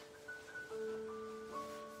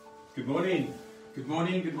Good morning. Good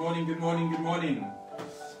morning, good morning, good morning, good morning.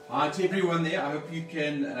 Hi to everyone there. I hope you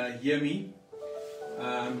can hear me.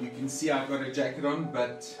 You can see I've got a jacket on,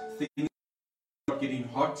 but things are getting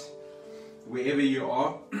hot wherever you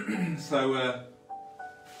are. So,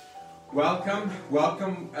 welcome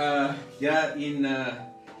here in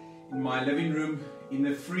my living room in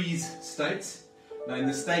the freeze state. Now, in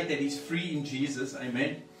the state that is free in Jesus,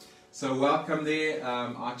 amen. So welcome there.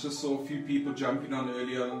 I just saw a few people jumping on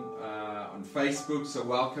earlier on Facebook. So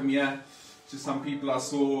welcome here to some people I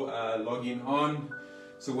saw logging on.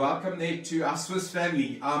 So welcome there to our Swiss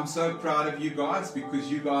family. I'm so proud of you guys because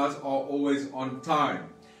you guys are always on time.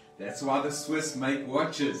 That's why the Swiss make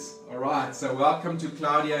watches. All right. So welcome to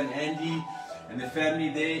Claudia and Andy and the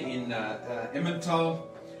family there in Emmental,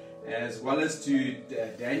 as well as to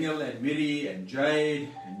Daniel and Miri and Jade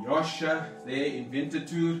and Yosha there in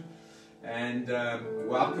Winterthur. And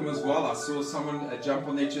welcome as well. I saw someone jump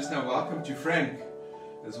on there just now. Welcome to Frank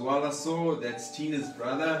as well. I saw that's Tina's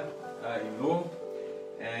brother-in-law.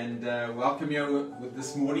 And welcome here with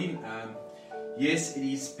this morning. Yes, it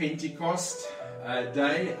is Pentecost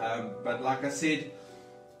Day, but like I said,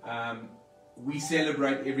 we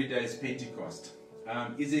celebrate every day as Pentecost.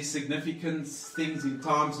 Is there significant things in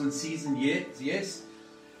times and seasons? Yes.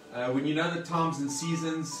 When you know the times and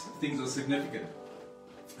seasons, things are significant.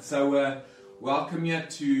 So welcome here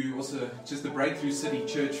to also just the Breakthrough City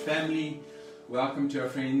Church family. Welcome to our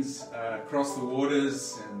friends across the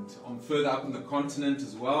waters and on further up on the continent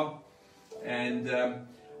as well. And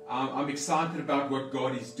I'm excited about what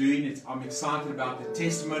God is doing. I'm excited about the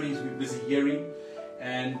testimonies we're busy hearing.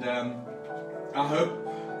 And I hope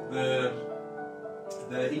the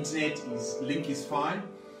internet link is fine.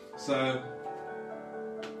 So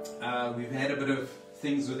we've had a bit of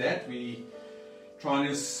things with that. We trying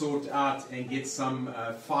to sort out and get some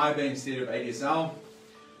fiber instead of ADSL.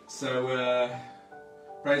 So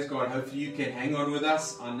praise God. Hopefully you can hang on with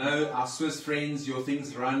us. I know our Swiss friends, your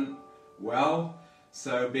things run well.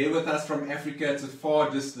 So bear with us from Africa. It's a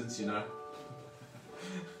far distance, you know.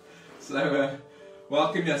 So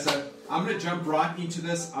welcome here. So I'm going to jump right into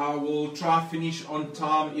this. I will try finish on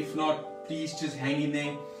time. If not, please just hang in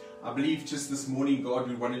there. I believe just this morning God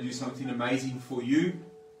would want to do something amazing for you.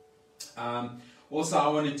 Also, I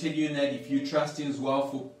want to tell you that if you trust in as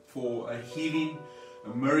well for a healing, a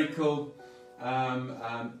miracle,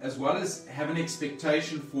 as well as have an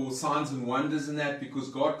expectation for signs and wonders in that, because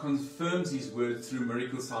God confirms His word through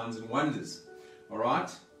miracle signs and wonders. All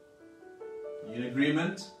right? You in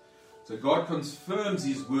agreement? So God confirms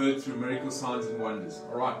His word through miracle signs and wonders.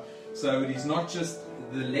 All right? So it is not just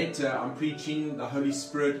the letter I'm preaching. The Holy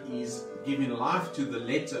Spirit is giving life to the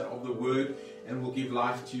letter of the word and will give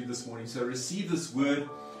life to you this morning. So receive this word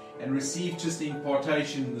and receive just the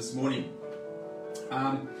impartation this morning.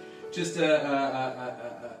 Just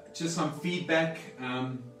some feedback.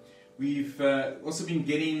 We've also been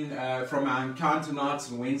getting from our encounter nights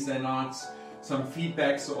and Wednesday nights some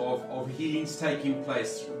feedbacks of healings taking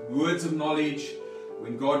place, words of knowledge.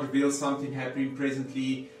 When God reveals something happening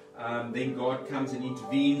presently, then God comes and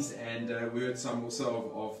intervenes, and we heard some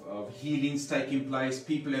also of healings taking place.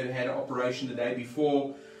 People that had an operation the day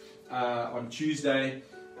before on Tuesday.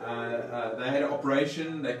 They had an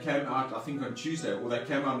operation. They came out, I think, on Tuesday, or they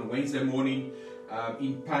came out on Wednesday morning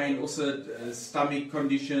in pain. Also, stomach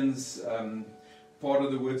conditions, part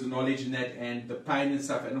of the words of knowledge in that, and the pain and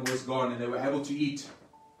stuff, and it was gone, and they were able to eat.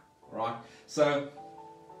 Right? So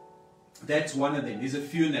that's one of them. There's a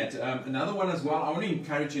few in that. Another one as well, I want to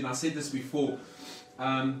encourage you, and I said this before,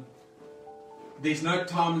 there's no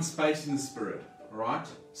time and space in the Spirit. All right?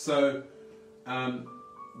 So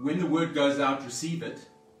when the word goes out, receive it.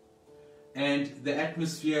 And the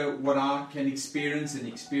atmosphere, what I can experience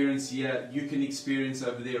here, you can experience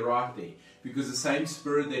over there, right there. Because the same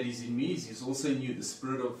Spirit that is in me is also in you, the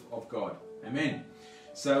Spirit of God. Amen.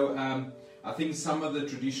 So I think some of the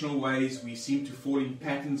traditional ways we seem to fall in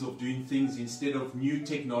patterns of doing things instead of new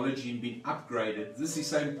technology and being upgraded. This is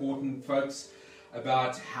so important, folks,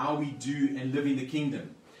 about how we do and live in the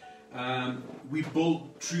kingdom. We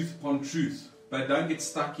build truth upon truth. But don't get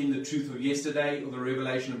stuck in the truth of yesterday or the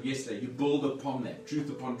revelation of yesterday. You build upon that, truth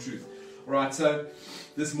upon truth. All right, so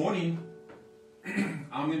this morning,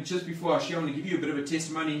 just before I share, I'm going to give you a bit of a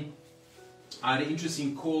testimony. I had an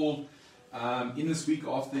interesting call in this week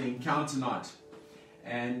after the encounter night.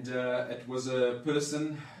 And it was a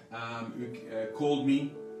person who called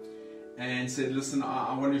me and said, listen,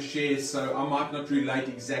 I want to share. So I might not relate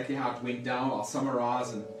exactly how it went down. I'll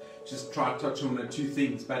summarize and just try to touch on the two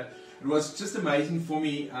things. But it was just amazing for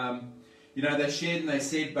me. They shared and they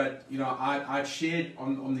said, but I'd shared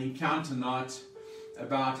on the encounter night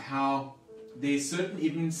about how there's certain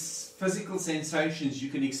even physical sensations you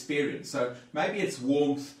can experience. So maybe it's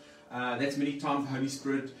warmth. That's many times the Holy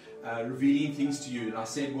Spirit revealing things to you. And I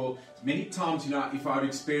said, well, many times, if I would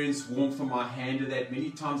experience warmth on my hand or that,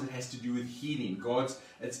 many times it has to do with healing.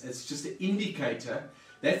 It's just an indicator.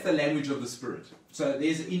 That's the language of the Spirit. So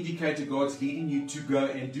there's an indicator God's leading you to go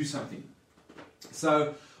and do something.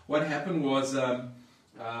 So what happened was,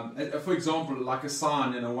 for example, like a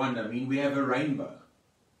sign and a wonder. I mean, we have a rainbow.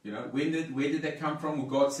 Where did that come from? Well,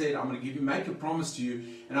 God said, I'm going to make a promise to you,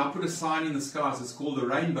 and I'll put a sign in the skies. It's called the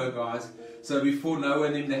rainbow, guys. So before Noah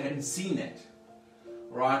and them, they hadn't seen that.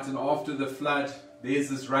 Right? And after the flood, there's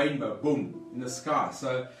this rainbow, boom, in the sky.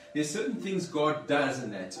 So there's certain things God does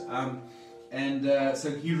in that. So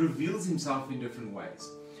He reveals Himself in different ways.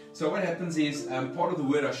 So what happens is, part of the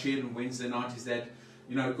word I shared on Wednesday night is that,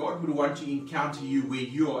 God would want to encounter you where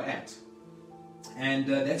you are at. And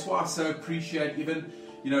that's why I so appreciate even,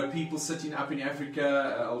 people sitting up in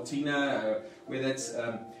Africa, Altina, where that's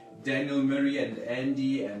Daniel, Murray, and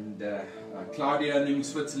Andy, and Claudia in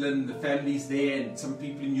Switzerland, the families there, and some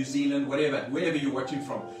people in New Zealand, wherever you're watching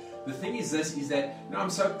from. The thing is this, is that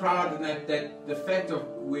I'm so proud that the fact of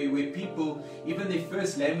where people, even their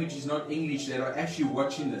first language is not English, that are actually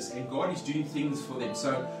watching this, and God is doing things for them.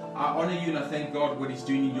 So I honor you and I thank God what He's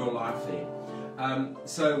doing in your life there.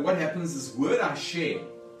 So what happens is, word I share.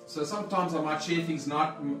 So sometimes I might share things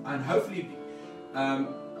not, and hopefully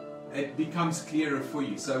it becomes clearer for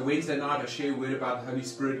you. So Wednesday night I share a word about the Holy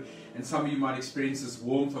Spirit, and some of you might experience this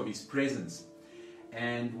warmth of His presence.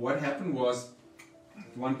 And what happened was,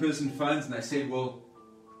 one person phones and they said, well,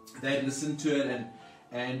 they had listened to it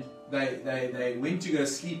and they went to go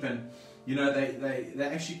sleep, and they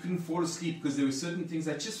actually couldn't fall asleep because there were certain things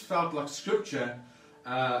that just felt like Scripture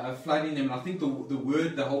flooding them. And I think the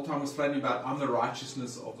word the whole time was flooding about, I'm the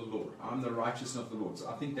righteousness of the Lord. I'm the righteousness of the Lord. So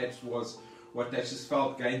I think that was what that just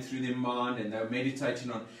felt going through their mind, and they were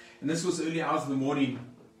meditating on. And this was early hours of the morning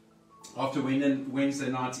after Wednesday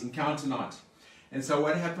night's encounter night. And so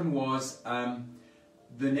what happened was,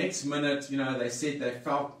 the next minute, they said they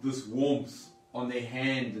felt this warmth on their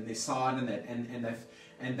hand and their side and that,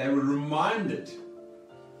 and they were reminded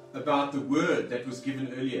about the word that was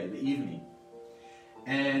given earlier in the evening.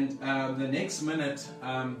 And the next minute,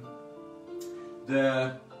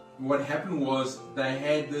 what happened was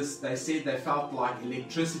they said they felt like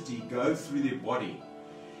electricity go through their body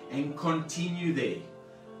and continue there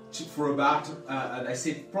for about, they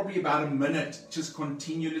said probably about a minute, just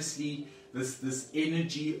continuously. This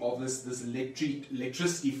energy of this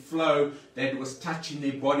electricity flow that was touching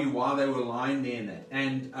their body while they were lying there in that.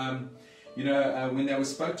 And when they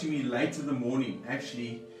spoke to me late in the morning,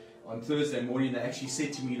 actually on Thursday morning, they actually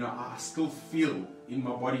said to me, I still feel in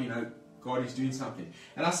my body, God is doing something.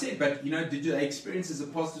 And I said, but did they experience as a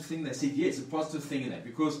positive thing? They said, yes, a positive thing in that,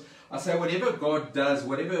 because I say whatever God does,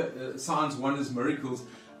 whatever signs, wonders, miracles,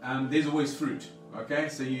 there's always fruit. Okay,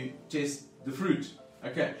 so you test the fruit.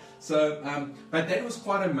 Okay, so, but that was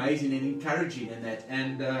quite amazing and encouraging in that,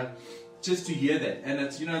 and just to hear that, and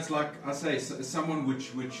it's, it's like I say, someone which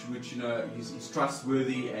is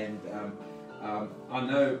trustworthy, and I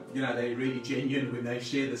know, they're really genuine when they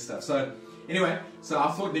share this stuff. So, anyway, so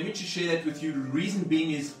I thought, let me just share that with you. The reason being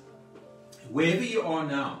is, wherever you are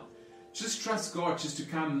now, just trust God just to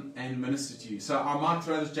come and minister to you. So I might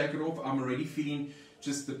throw this jacket off. I'm already feeling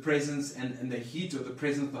just the presence and the heat of the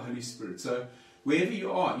presence of the Holy Spirit. So, wherever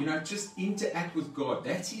you are, just interact with God.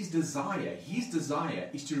 That's His desire. His desire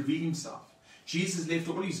is to reveal Himself. Jesus left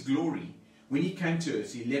all His glory when He came to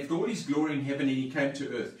earth. He left all His glory in heaven and He came to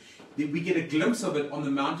earth. Then we get a glimpse of it on the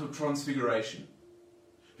Mount of Transfiguration,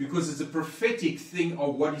 because it's a prophetic thing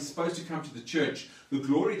of what is supposed to come to the church. The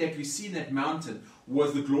glory that we see in that mountain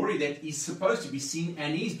was the glory that is supposed to be seen,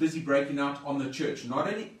 and He's busy breaking out on the church.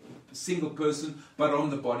 Not only single person, but on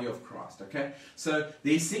the body of Christ. Okay, so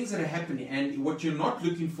there's things that are happening, and what you're not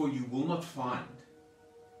looking for, you will not find.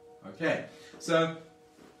 Okay, so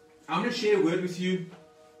I'm going to share a word with you.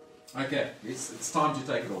 Okay, it's time to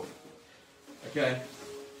take it off. Okay,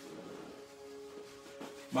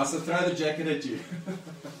 must have thrown the jacket at you.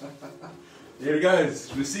 There it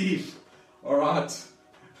goes. Receive. All right.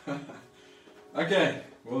 Okay.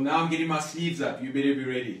 Well, now I'm getting my sleeves up. You better be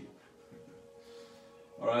ready.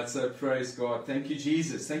 Alright, so praise God. Thank you,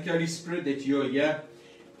 Jesus. Thank you, Holy Spirit, that you're here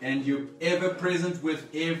and you're ever present with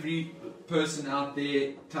every person out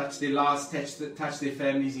there. Touch their lives, touch their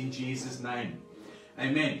families in Jesus' name.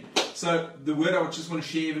 Amen. So the word I just want to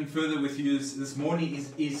share even further with you this morning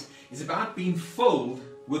is about being filled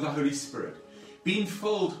with the Holy Spirit. Being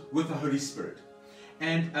filled with the Holy Spirit.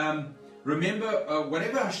 And remember,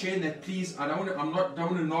 whatever I share in that, please, I don't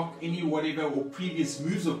want to knock any whatever or previous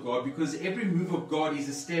moves of God, because every move of God is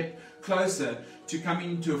a step closer to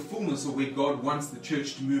coming into a fullness of where God wants the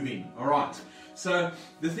church to move in. All right. So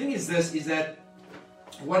the thing is this, is that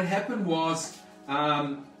what happened was,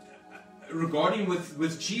 regarding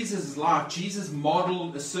with Jesus' life, Jesus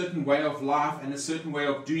modeled a certain way of life and a certain way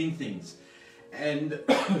of doing things. And,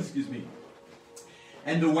 excuse me.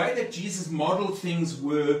 And the way that Jesus modeled things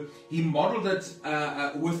were, he modeled it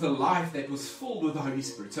with a life that was filled with the Holy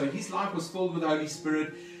Spirit. So his life was filled with the Holy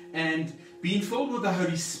Spirit, and being filled with the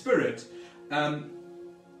Holy Spirit,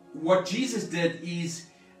 what Jesus did is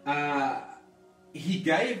he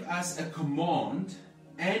gave us a command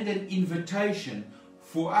and an invitation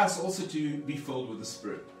for us also to be filled with the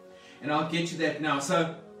Spirit. And I'll get to that now.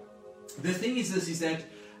 So the thing is this, is that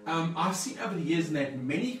I've seen over the years that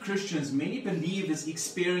many Christians, many believers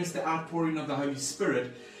experience the outpouring of the Holy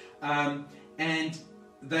Spirit, and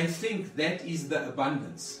they think that is the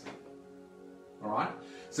abundance. Alright?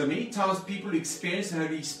 So many times people experience the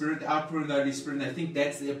Holy Spirit, the outpouring of the Holy Spirit, and they think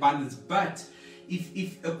that's the abundance. But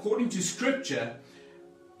if according to Scripture,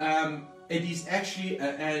 it is actually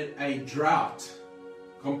a drought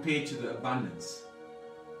compared to the abundance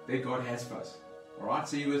that God has for us. Alright?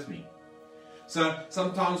 So you're with me? So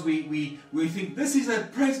sometimes we think this is a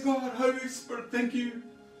praise God, Holy Spirit, thank you.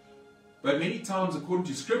 But many times, according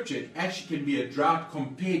to Scripture, it actually can be a drought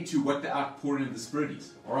compared to what the outpouring of the Spirit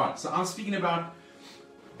is. Alright, so I'm speaking about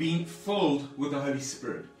being filled with the Holy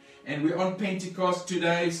Spirit. And we're on Pentecost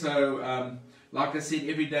today, so like I said,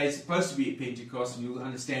 every day is supposed to be a Pentecost, and you'll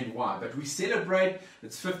understand why. But we celebrate,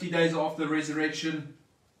 it's 50 days after the resurrection.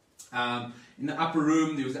 In the upper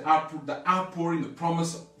room, there was the outpouring, the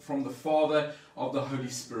promise from the Father of the Holy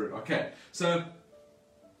Spirit. Okay, so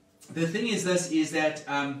the thing is this, is that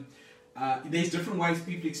there's different ways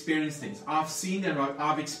people experience things. I've seen and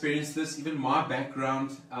I've experienced this, even my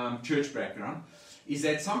background, church background, is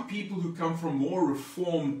that some people who come from more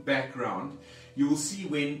reformed background, you will see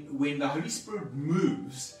when the Holy Spirit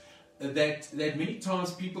moves, that many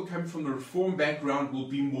times people come from the reformed background will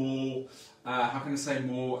be more, how can I say,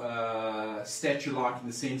 more statue-like, in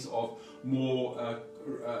the sense of more,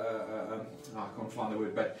 I can't find the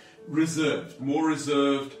word, but reserved,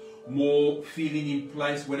 more feeling in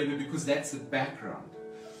place, whatever, because that's the background.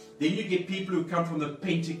 Then you get people who come from the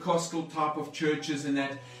Pentecostal type of churches, and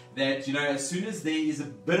that you know, as soon as there is a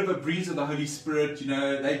bit of a breeze of the Holy Spirit, you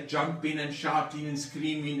know, they jump in and shouting and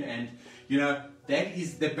screaming, and you know, that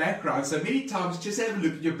is the background. So many times, just have a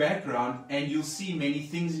look at your background and you'll see many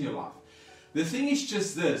things in your life. The thing is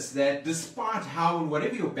just this, that despite how and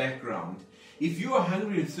whatever your background, if you are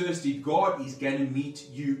hungry and thirsty, God is going to meet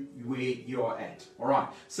you where you are at. Alright,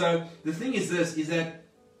 so the thing is this, is that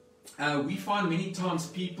we find many times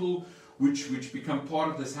people which become part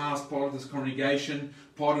of this house, part of this congregation,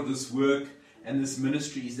 part of this work and this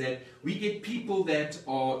ministry, is that we get people that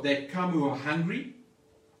come who are hungry,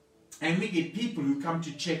 and we get people who come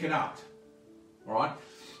to check it out. Alright?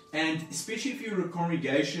 And especially if you're a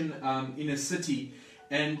congregation in a city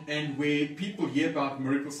and where people hear about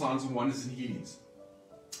miracle signs and wonders and healings.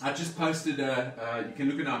 I just posted, you can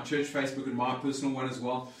look at our church Facebook and my personal one as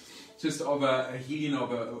well, just of a healing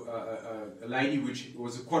of a lady which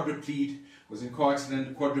was a quadriplegic, was in a car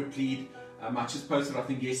accident, quadriplegic. I just posted, I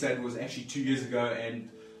think yesterday, it was actually 2 years ago, and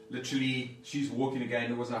literally she's walking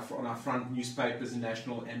again. It was on our front newspapers,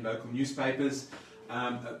 national and local newspapers,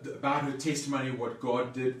 about her testimony, what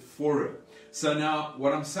God did for her. So now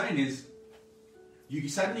what I'm saying is, you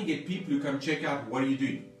suddenly get people who come check out, what are you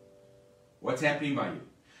doing? What's happening by you?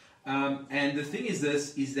 And the thing is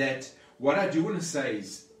this, is that what I do want to say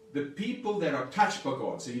is, the people that are touched by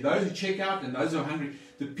God, so those who check out and those who are hungry,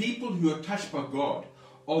 the people who are touched by God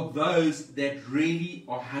are those that really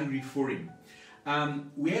are hungry for Him.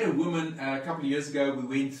 We had a woman a couple of years ago,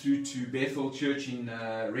 we went through to Bethel Church in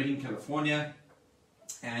Redding, California,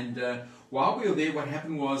 and while we were there, what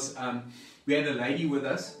happened was, we had a lady with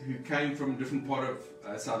us who came from a different part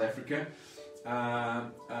of South Africa.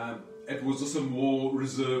 It was also more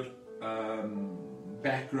reserved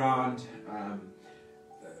background,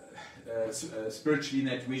 spiritually, in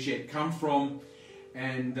that where she had come from,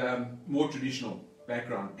 and more traditional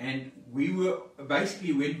background. And we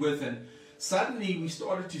basically went with, and suddenly we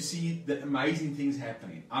started to see the amazing things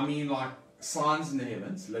happening. I mean, like signs in the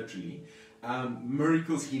heavens, literally.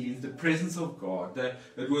 Miracles, healings, the presence of God.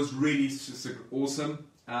 It was really just awesome.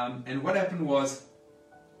 And what happened was,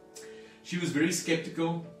 she was very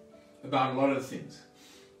skeptical about a lot of things.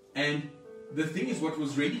 And the thing is, what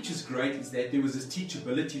was really just great is that there was this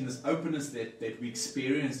teachability and this openness that we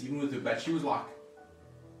experienced even with her. But she was like,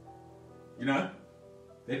 You know,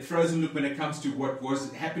 that frozen look when it comes to what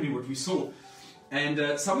was happening, what we saw.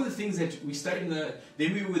 And some of the things that we stayed in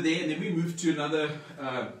then we were there, and then we moved to another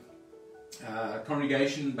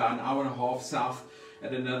congregation about an hour and a half south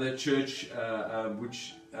at another church,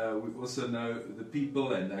 which we also know the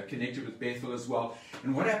people and connected with Bethel as well.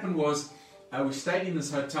 And what happened was, we stayed in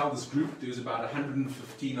this hotel, this group. There was about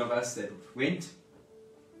 115 of us that went.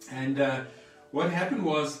 And what happened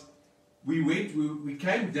was, we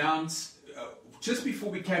came down, just before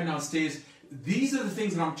we came downstairs. These are the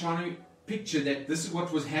things that I'm trying to picture, that this is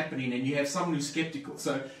what was happening, and you have someone who's skeptical.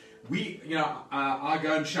 So I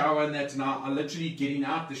go and shower and that, and I literally getting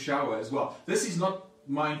out the shower as well. This is not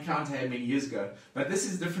my encounter I had many years ago, but this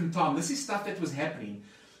is a different time. This is stuff that was happening.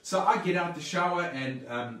 So I get out the shower, and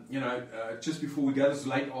just before we go, this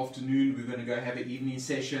late afternoon, we're going to go have an evening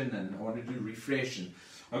session, and I want to do refresh. And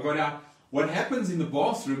I got out. What happens in the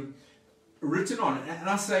bathroom, written on it, and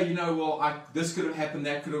I say, this could have happened,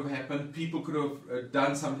 that could have happened, people could have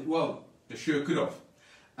done something. Well, they sure could have.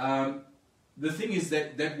 The thing is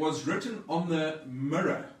that was written on the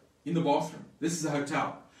mirror in the bathroom. This is a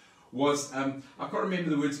hotel. Was I can't remember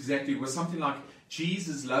the words exactly. It was something like,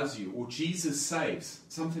 Jesus loves you, or Jesus saves,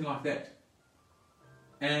 something like that.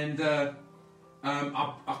 And I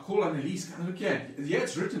call Annalise, look here, yeah,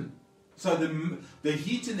 it's written. So the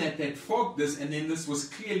heat in that fogged this, and then this was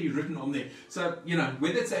clearly written on there. So,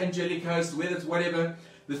 whether it's the angelic host, whether it's whatever,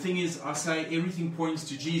 the thing is, I say everything points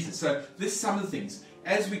to Jesus. So this is some of the things.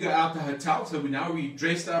 As we go out the hotel, so we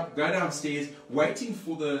dressed up, go downstairs, waiting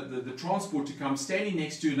for the transport to come, standing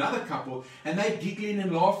next to another couple, and they're giggling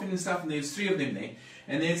and laughing and stuff, and there's 3 of them there,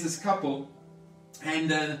 and there's this couple,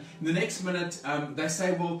 and the next minute they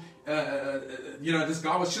say, well, this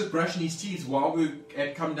guy was just brushing his teeth while we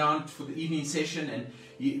had come down for the evening session, and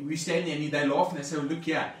we stand there, and they laugh, and they say, well, look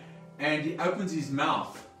here, and he opens his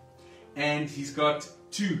mouth, and he's got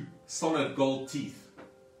 2 solid gold teeth.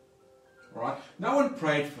 Right? No one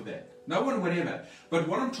prayed for that. No one whatever. But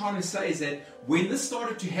what I'm trying to say is that when this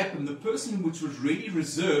started to happen, the person which was really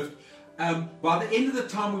reserved, by the end of the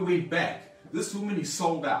time we went back, this woman is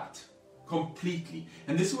sold out completely.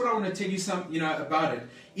 And this is what I want to tell you about it.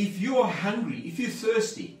 If you're hungry, if you're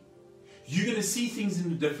thirsty, you're going to see things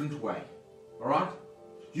in a different way. All right?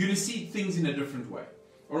 You're going to see things in a different way.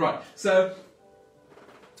 All right? So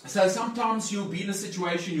sometimes you'll be in a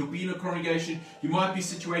situation, you'll be in a congregation, you might be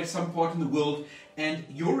situated some part in the world, and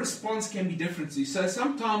your response can be different. So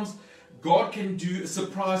sometimes God can do a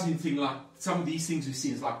surprising thing, like some of these things we see.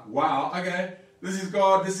 It's like, wow, okay, this is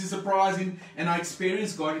God, this is surprising, and I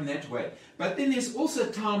experience God in that way. But then there's also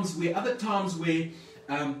other times where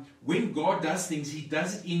when God does things, He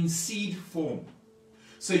does it in seed form.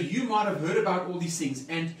 So you might have heard about all these things,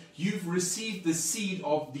 and you've received the seed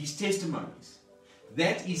of these testimonies.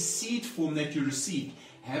 That is seed form that you receive.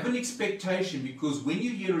 Have an expectation, because when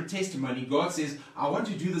you hear a testimony, God says, I want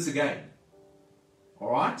to do this again.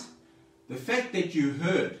 Alright? The fact that you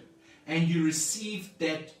heard and you received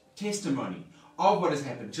that testimony of what has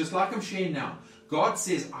happened, just like I'm sharing now, God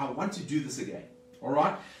says, I want to do this again.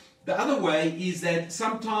 Alright? The other way is that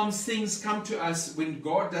sometimes things come to us when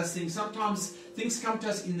God does things. Sometimes things come to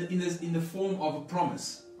us in the form of a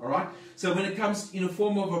promise. Alright? So when it comes in a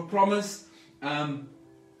form of a promise,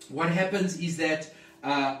 what happens is that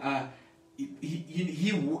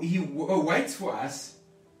he waits for us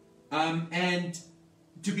and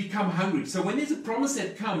to become hungry. So when there's a promise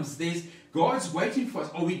that comes, God's waiting for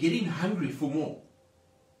us. Are we getting hungry for more?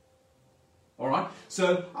 Alright?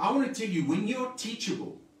 So I want to tell you, when you're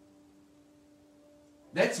teachable,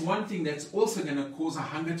 that's one thing that's also going to cause a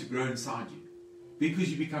hunger to grow inside you,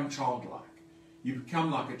 because you become childlike. You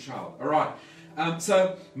become like a child. Alright?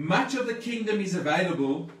 So much of the kingdom is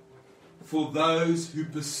available for those who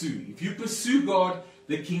pursue. If you pursue God,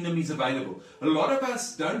 the kingdom is available. A lot of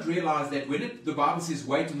us don't realize that when the Bible says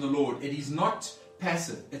wait on the Lord, it is not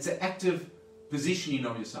passive. It's an active positioning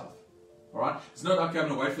of yourself. Alright? It's not, okay, I'm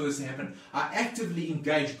going to wait for this to happen. I actively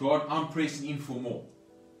engage God. I'm pressing in for more.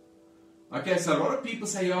 Okay, so a lot of people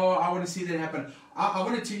say, oh, I want to see that happen. I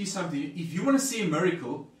want to tell you something. If you want to see a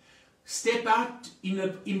miracle, step out in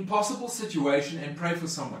an impossible situation and pray for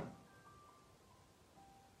someone.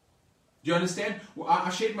 Do you understand? Well, I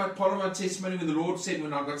shared part of my testimony when the Lord said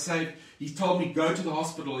when I got saved, He told me go to the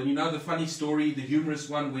hospital. And you know the funny story, the humorous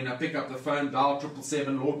one, when I pick up the phone, dial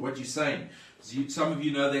 777, Lord, what you saying? Some of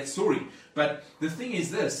you know that story. But the thing is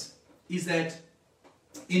this, is that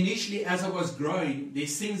initially as I was growing,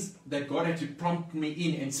 there's things that God had to prompt me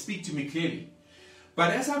in and speak to me clearly.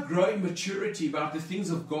 But as I grow in maturity about the things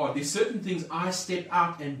of God, there's certain things I step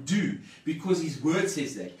out and do because His Word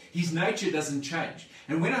says that. His nature doesn't change.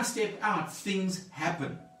 And when I step out, things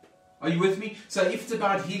happen. Are you with me? So if it's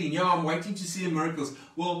about healing, I'm waiting to see the miracles.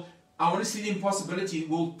 Well, I want to see the impossibility.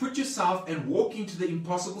 Well, put yourself and walk into the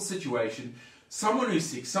impossible situation. Someone who's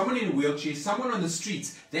sick, someone in a wheelchair, someone on the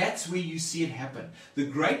streets. That's where you see it happen. The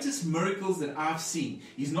greatest miracles that I've seen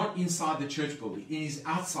is not inside the church building. It is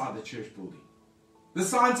outside the church building. The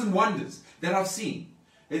signs and wonders that I've seen,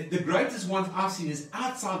 the greatest ones I've seen is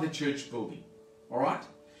outside the church building. All right?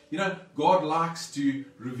 God likes to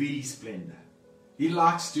reveal His splendor. He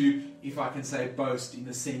likes to, if I can say, boast in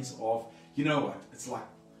the sense of, it's like,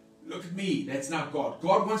 look at me, that's not God.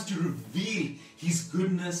 God wants to reveal His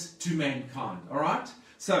goodness to mankind. All right?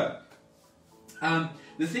 So,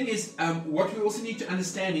 the thing is, what we also need to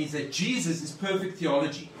understand is that Jesus is perfect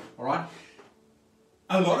theology. All right?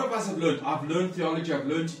 A lot of us have learned. I've learned theology. I've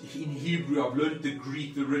learned in Hebrew. I've learned the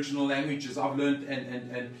Greek, the original languages. I've learned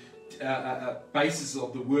and basis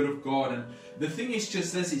of the Word of God. And the thing is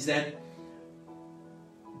just this, is that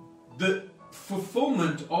the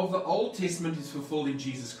fulfillment of the Old Testament is fulfilled in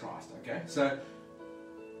Jesus Christ. Okay? So,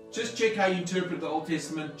 just check how you interpret the Old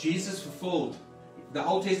Testament. Jesus fulfilled. The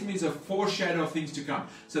Old Testament is a foreshadow of things to come.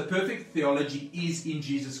 So, perfect theology is in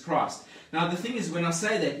Jesus Christ. Now, the thing is, when I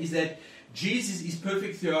say that, is that Jesus is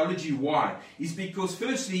perfect theology. Why? Is because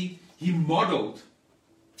firstly, He modeled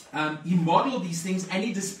these things and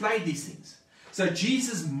He displayed these things. So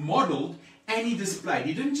Jesus modeled and He displayed.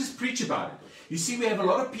 He didn't just preach about it. You see, we have a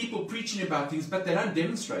lot of people preaching about things, but they don't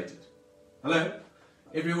demonstrate it. Hello?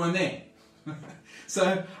 Everyone there?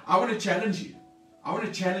 So I want to challenge you.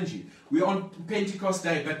 We're on Pentecost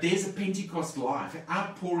Day, but there's a Pentecost life, an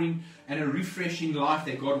outpouring and a refreshing life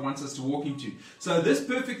that God wants us to walk into. So this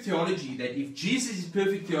perfect theology, that if Jesus is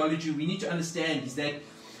perfect theology, we need to understand is that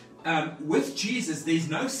with Jesus, there's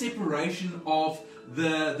no separation of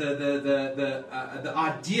the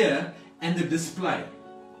idea and the display.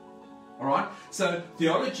 All right? So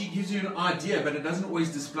theology gives you an idea, but it doesn't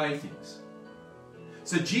always display things.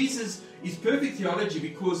 So Jesus is perfect theology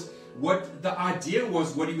because what the idea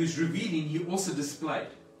was, what He was revealing, He also displayed.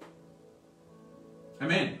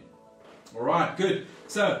 Amen. All right, good.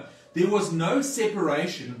 So there was no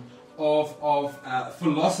separation of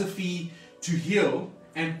philosophy to heal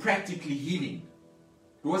and practically healing.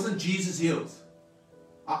 It wasn't Jesus heals.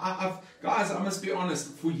 Guys, I must be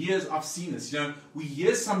honest, for years I've seen this. We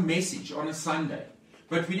hear some message on a Sunday,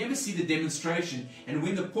 but we never see the demonstration. And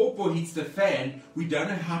when the pawpaw hits the fan, we don't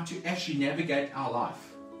know how to actually navigate our life.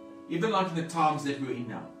 Even like in the times that we're in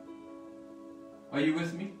now. Are you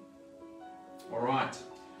with me? Alright.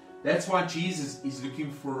 That's why Jesus is looking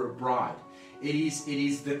for a bride. It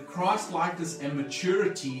is the Christ-likeness and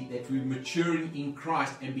maturity that we're maturing in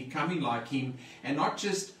Christ and becoming like Him, and not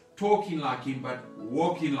just talking like Him, but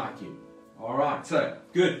walking like Him. Alright, so,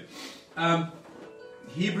 good.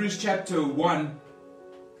 Hebrews chapter 1.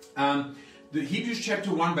 The Hebrews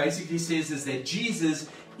chapter 1 basically says is that Jesus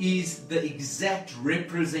is the exact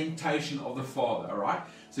representation of the Father, all right?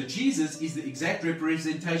 So Jesus is the exact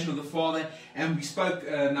representation of the Father, and we spoke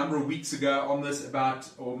a number of weeks ago on this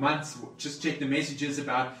or months, just check the messages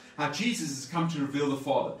about how Jesus has come to reveal the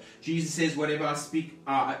Father. Jesus says, whatever I speak,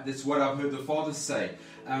 that's what I've heard the Father say.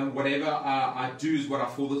 Whatever I do is what I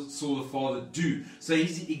saw the Father do. So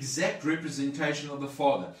He's the exact representation of the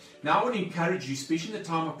Father. Now I want to encourage you, especially in the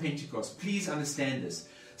time of Pentecost, please understand this.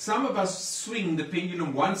 Some of us swing the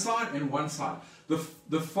pendulum one side and one side.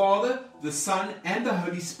 The Father, the Son, and the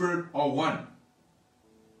Holy Spirit are one.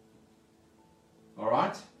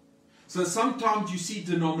 Alright? So sometimes you see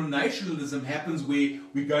denominationalism happens where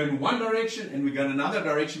we go in one direction and we go in another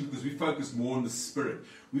direction because we focus more on the Spirit.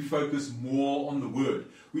 We focus more on the Word.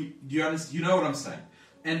 You know what I'm saying?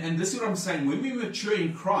 And this is what I'm saying. When we mature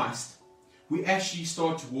in Christ, we actually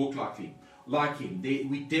start to walk like Him.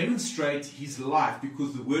 We demonstrate His life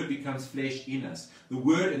because the Word becomes flesh in us. The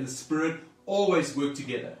Word and the Spirit always work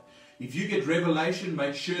together. If you get revelation,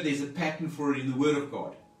 make sure there's a pattern for it in the Word of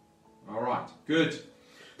God. Alright, good.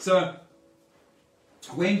 So,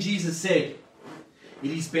 when Jesus said, it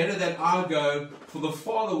is better that I go, for the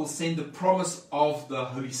Father will send the promise of the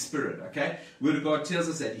Holy Spirit. Okay? The Word of God tells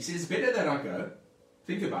us that. He says, it's better that I go.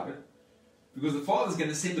 Think about it. Because the Father is going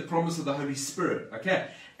to send the promise of the Holy Spirit. Okay?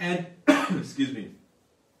 And, excuse me.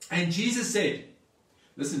 And Jesus said,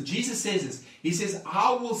 listen, Jesus says this. He says,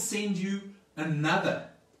 I will send you another.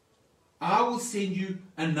 I will send you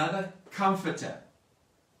another comforter.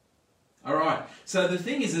 Alright. So the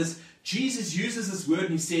thing is this, Jesus uses this word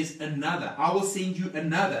and he says, another. I will send you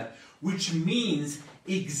another, which means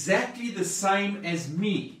exactly the same as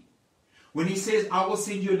me. When he says, I will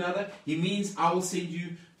send you another, he means I will send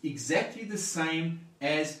you exactly the same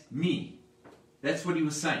as me. That's what he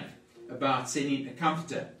was saying about sending a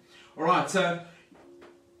comforter. Alright, so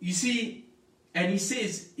you see, and he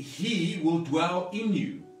says, he will dwell in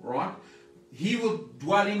you. Right? He will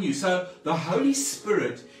dwell in you. So the Holy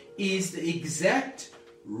Spirit is the exact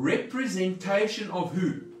representation of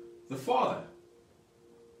who? The Father.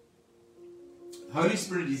 The Holy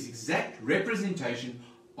Spirit is the exact representation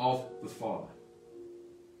of the Father.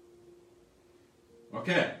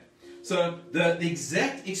 Okay. So the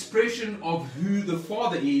exact expression of who the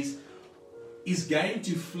Father is going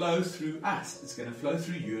to flow through us. It's going to flow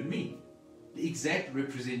through you and me. The exact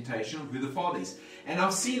representation of who the Father is. And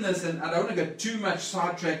I've seen this, and I don't want to go too much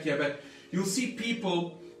sidetrack here, but you'll see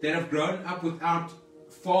people that have grown up without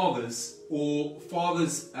fathers or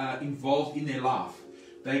fathers involved in their life.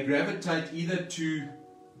 They gravitate either to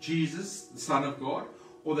Jesus, the Son of God,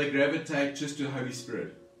 or they gravitate just to the Holy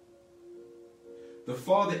Spirit. The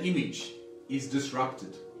Father image is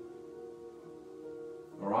disrupted.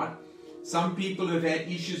 Alright? Some people have had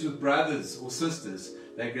issues with brothers or sisters.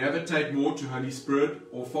 They gravitate more to Holy Spirit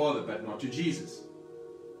or Father, but not to Jesus.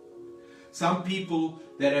 Some people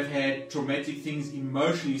that have had traumatic things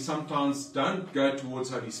emotionally sometimes don't go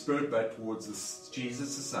towards Holy Spirit, but towards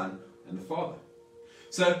Jesus, the Son, and the Father.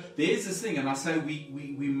 So there's this thing, and I say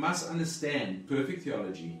we must understand perfect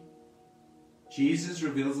theology. Jesus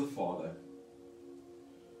reveals the Father.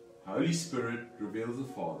 Holy Spirit reveals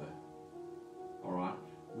the Father. Alright?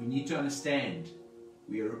 We need to understand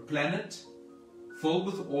we are a planet filled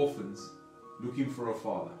with orphans looking for a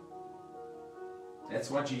Father. That's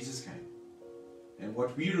why Jesus came. And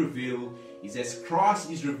what we reveal is as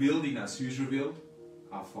Christ is revealed in us, who's revealed?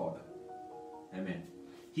 Our Father. Amen.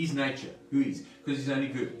 His nature. Who is? Because he's only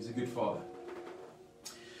good. He's a good Father.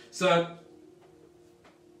 So,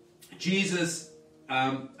 Jesus'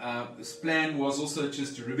 his plan was also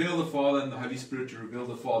just to reveal the Father and the Holy Spirit to reveal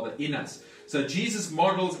the Father in us. So Jesus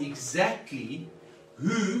models exactly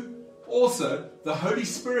who also the Holy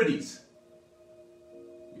Spirit is.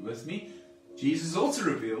 You with me? Jesus also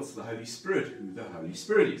reveals the Holy Spirit, who the Holy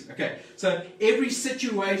Spirit is. Okay, so every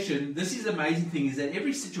situation, this is the amazing thing, is that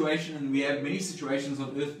every situation, and we have many situations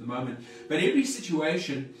on earth at the moment, but every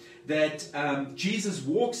situation that Jesus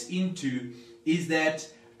walks into is that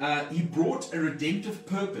he brought a redemptive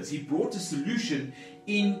purpose. He brought a solution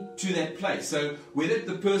into that place. So whether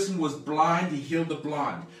the person was blind, he healed the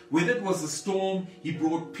blind. Whether it was a storm, he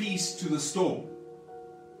brought peace to the storm.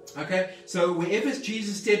 Okay, so wherever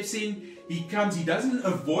Jesus steps in, he comes, he doesn't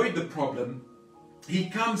avoid the problem. He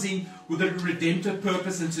comes in with a redemptive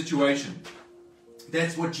purpose and situation.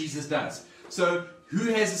 That's what Jesus does. So who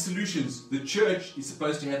has the solutions? The church is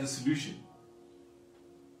supposed to have the solution.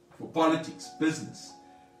 For politics, business,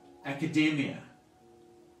 academia,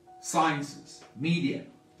 sciences, media.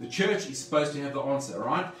 The church is supposed to have the answer,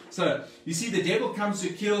 right? So, you see, the devil comes to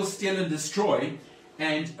kill, steal, and destroy.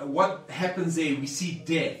 And what happens there? We see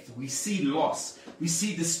death. We see loss. We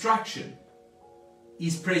see destruction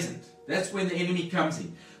is present. That's when the enemy comes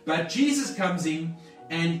in. But Jesus comes in,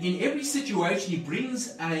 and in every situation, he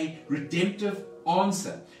brings a redemptive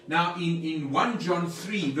answer. Now, in 1 John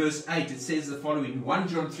 3, verse 8, it says the following. 1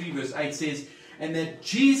 John 3, verse 8 says, and that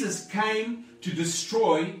Jesus came to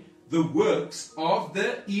destroy the works of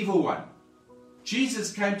the evil one.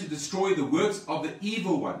 Jesus came to destroy the works of the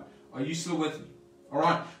evil one. Are you still with me?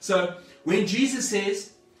 Alright, so when Jesus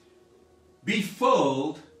says, be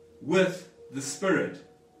filled with the Spirit,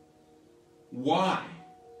 why?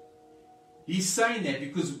 He's saying that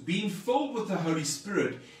because being filled with the Holy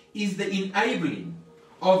Spirit is the enabling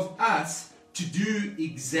of us to do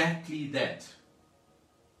exactly that.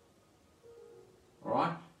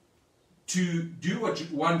 Alright? To do what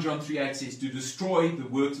 1 John 3:8 says, to destroy the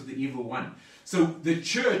works of the evil one. So the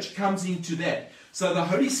church comes into that. So the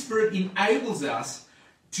Holy Spirit enables us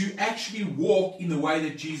to actually walk in the way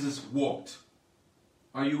that Jesus walked.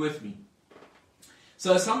 Are you with me?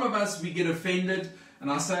 So some of us, we get offended,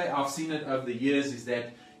 and I say, I've seen it over the years, is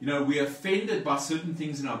that, we're offended by certain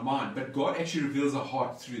things in our mind, but God actually reveals our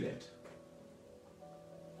heart through that.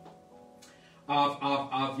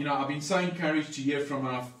 I've been so encouraged to hear from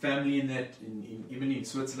our family even in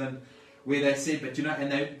Switzerland, where they said,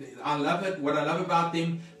 I love it. What I love about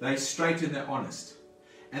them, they're straight and they're honest.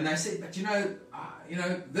 And they said, but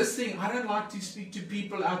this thing, I don't like to speak to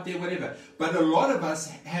people out there, whatever. But a lot of us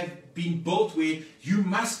have been built where you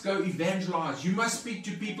must go evangelize. You must speak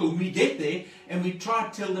to people. We get there and we try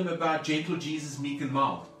to tell them about gentle Jesus, meek and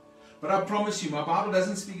mild. But I promise you, my Bible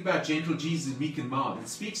doesn't speak about gentle Jesus, meek and mild. It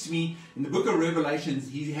speaks to me in the book of Revelations.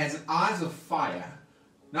 He has eyes of fire.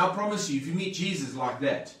 Now I promise you, if you meet Jesus like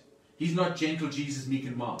that, he's not gentle Jesus, meek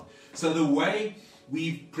and mild. So the way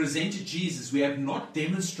we've presented Jesus, we have not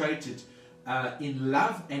demonstrated in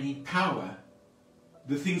love and in power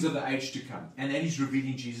the things of the age to come. And that is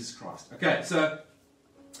revealing Jesus Christ. Okay, so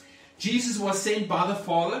Jesus was sent by the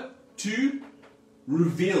Father to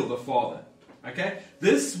reveal the Father. Okay,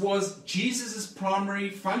 this was Jesus'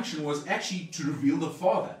 primary function, was actually to reveal the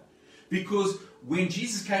Father. Because when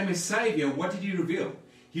Jesus came as Savior, what did he reveal?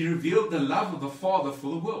 He revealed the love of the Father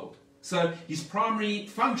for the world. So his primary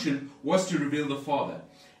function was to reveal the Father.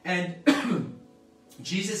 And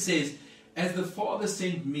Jesus says, as the Father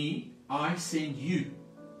sent me, I send you.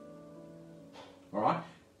 Alright?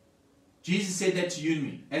 Jesus said that to you and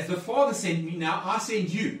me. As the Father sent me, now I send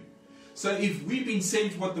you. So if we've been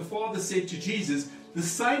sent what the Father said to Jesus, the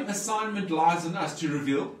same assignment lies on us to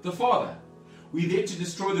reveal the Father. We're there to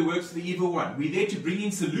destroy the works of the evil one. We're there to bring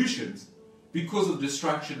in solutions because of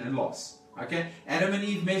destruction and loss. Okay? Adam and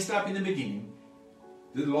Eve messed up in the beginning.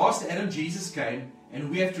 The last Adam, Jesus, came,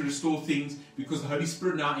 and we have to restore things because the Holy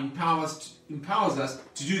Spirit now empowers us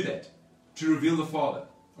to do that, to reveal the Father.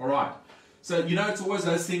 Alright? So, it's always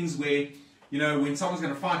those things where, when someone's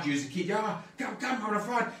going to fight you as a kid, come, I'm going to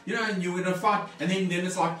fight, and you're going to fight, and then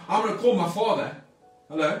it's like, I'm going to call my Father.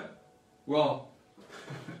 Hello? Well,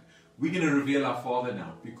 we're going to reveal our Father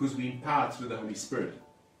now because we're empowered through the Holy Spirit.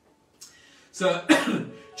 So,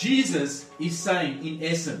 Jesus is saying, in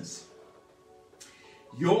essence,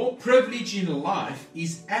 your privilege in life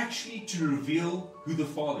is actually to reveal who the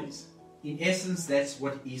Father is. In essence, that's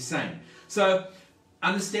what he's saying. So,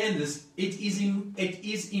 understand this, it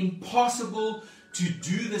is impossible to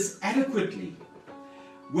do this adequately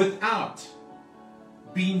without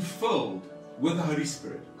being filled with the Holy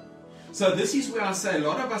Spirit. So this is where I say a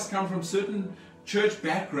lot of us come from certain church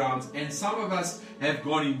backgrounds, and some of us have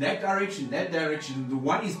gone in that direction. The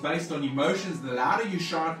one is based on emotions. The louder you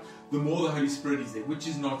shout, the more the Holy Spirit is there, which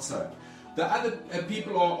is not so. The other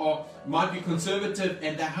people might be conservative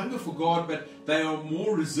and they hunger for God, but they are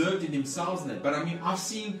more reserved in themselves than that. But I've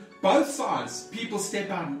seen both sides. People step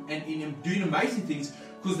out and doing amazing things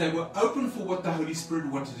because they were open for what the Holy Spirit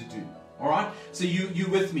wanted to do. All right? So you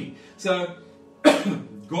with me. So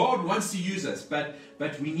God wants to use us, but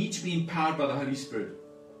we need to be empowered by the Holy Spirit.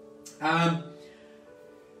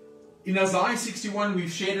 In Isaiah 61, we've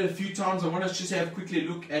shared it a few times. I want us just to have quickly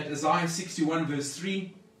look at Isaiah 61 verse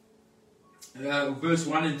 3. Verse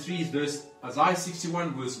 1 and 3 is Isaiah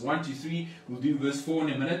 61 verse 1 to 3. We'll do verse 4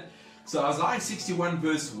 in a minute. So Isaiah 61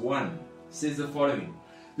 verse 1 says the following.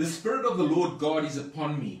 The Spirit of the Lord God is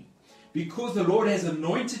upon me, because the Lord has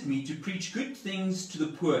anointed me to preach good things to the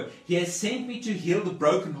poor. He has sent me to heal the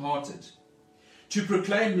brokenhearted, to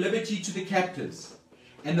proclaim liberty to the captives,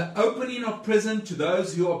 and the opening of prison to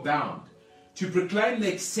those who are bound, to proclaim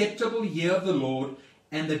the acceptable year of the Lord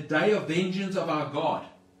and the day of vengeance of our God,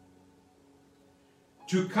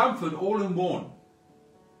 to comfort all who mourn,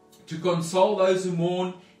 to console those who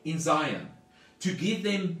mourn in Zion, to give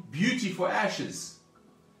them beauty for ashes,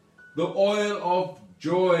 the oil of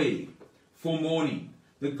joy for mourning,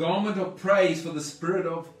 the garment of praise for the spirit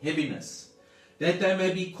of heaviness, that they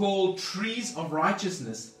may be called trees of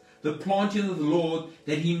righteousness, the planting of the Lord,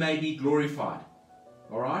 that he may be glorified.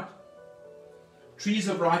 Alright? Trees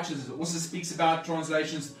of righteousness. It also speaks about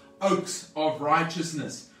translations, oaks of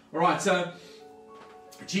righteousness. Alright, so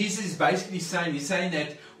Jesus is basically saying, he's saying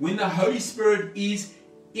that when the Holy Spirit is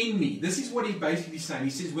in me, this is what he's basically saying.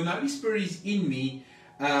 He says, when the Holy Spirit is in me,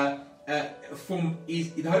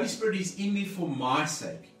 the Holy Spirit is in me for my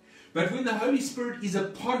sake. But when the Holy Spirit is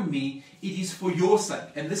upon me, it is for your sake.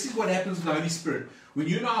 And this is what happens with the Holy Spirit. When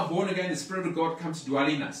you and I are born again, the Spirit of God comes to dwell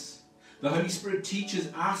in us. The Holy Spirit teaches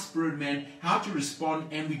our spirit man how to respond,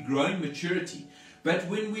 and we grow in maturity. But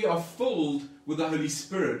when we are filled with the Holy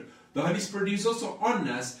Spirit is also on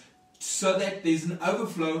us, so that there's an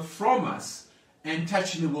overflow from us and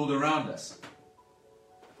touching the world around us.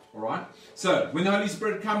 Alright? So, when the Holy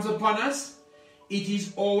Spirit comes upon us, it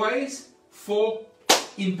is always for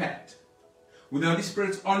impact. When the Holy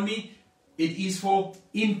Spirit's on me, it is for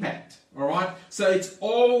impact. Alright? So, it's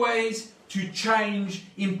always to change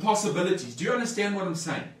impossibilities. Do you understand what I'm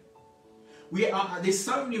saying? There's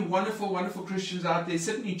so many wonderful, wonderful Christians out there,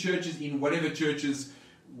 sitting in churches,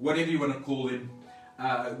 whatever you want to call them,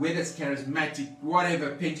 whether it's charismatic,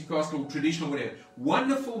 whatever, Pentecostal, traditional, whatever.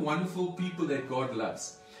 Wonderful, wonderful people that God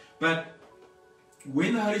loves. But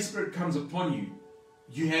when the Holy Spirit comes upon you,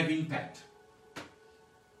 you have impact.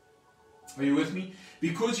 Are you with me?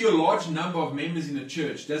 because you're a large number of members in a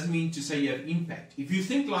church doesn't mean to say you have impact. If you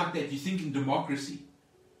think like that, you think in democracy.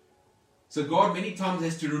 So God many times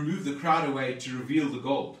has to remove the crowd away to reveal the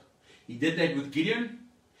gold. He did that with Gideon.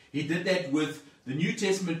 He did that with the New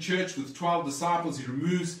Testament church with 12 disciples. He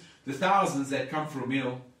removes the thousands that come for a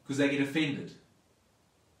meal because they get offended.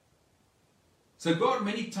 So God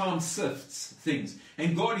many times sifts things.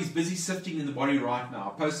 And God is busy sifting in the body right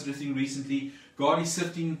now. I posted a thing recently. God is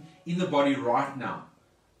sifting in the body right now.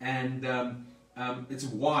 And it's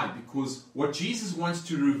why? Because what Jesus wants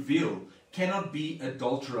to reveal cannot be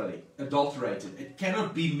adulterated. It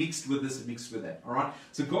cannot be mixed with this and mixed with that. Alright?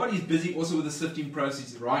 So God is busy also with the sifting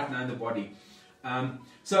process right now in the body.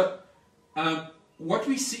 What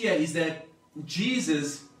we see here is that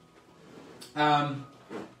Jesus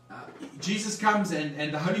comes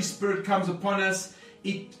and the Holy Spirit comes upon us.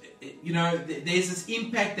 There's this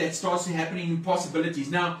impact that starts to happen in possibilities.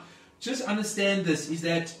 Now, just understand this, is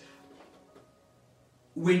that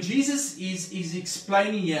when Jesus is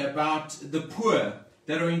explaining here about the poor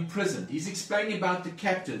that are in prison, he's explaining about the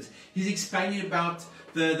captives, he's explaining about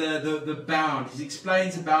the bound, he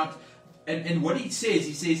explains about, and what he says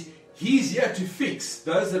he's here to fix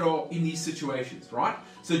those that are in these situations, right?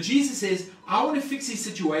 So Jesus says, I want to fix these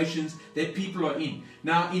situations that people are in.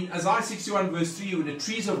 Now, in Isaiah 61 verse 3, when the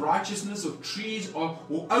trees of righteousness or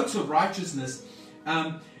oaks of righteousness,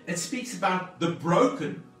 it speaks about the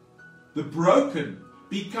broken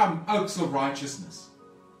become oaks of righteousness.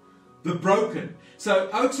 The broken. So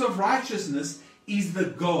oaks of righteousness is the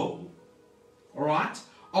goal, all right,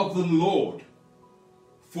 of the Lord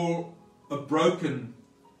for a broken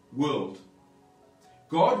world.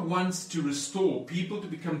 God wants to restore people to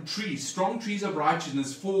become trees, strong trees of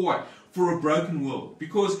righteousness for what? For a broken world.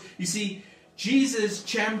 Because, you see, Jesus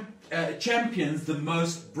champions the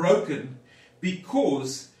most broken,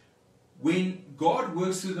 because when God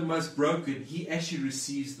works through the most broken, He actually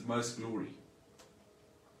receives the most glory.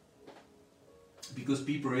 Because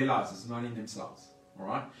people realize it's not in themselves.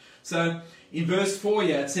 Alright? So, in verse 4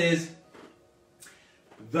 here, it says,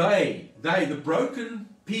 the broken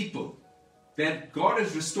people that God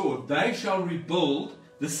has restored, they shall rebuild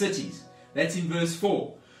the cities. That's in verse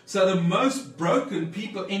 4. So the most broken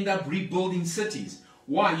people end up rebuilding cities.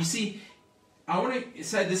 Why? You see, I want to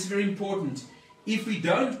say this is very important. If we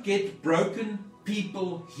don't get broken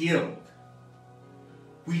people healed,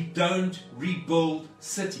 we don't rebuild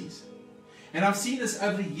cities. And I've seen this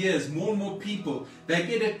over the years. More and more people, they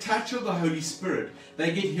get a touch of the Holy Spirit.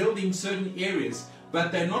 They get healed in certain areas,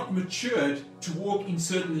 but they're not matured to walk in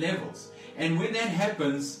certain levels. And when that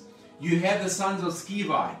happens, you have the sons of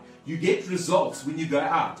Sceva. You get results when you go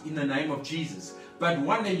out in the name of Jesus. But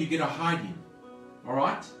one day you get a hiding.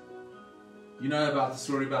 Alright? You know about the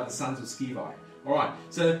story about the sons of Sceva. Alright,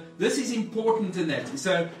 so this is important in that.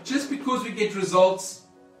 So just because we get results,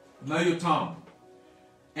 know your time.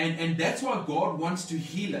 And that's why God wants to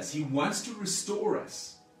heal us. He wants to restore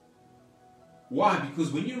us. Why?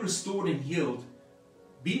 Because when you're restored and healed,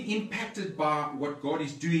 being impacted by what God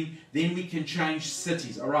is doing, then we can change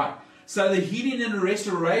cities. Alright, so the healing and the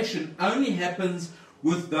restoration only happens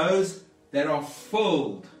with those that are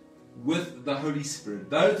filled with the Holy Spirit.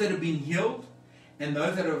 Those that have been healed and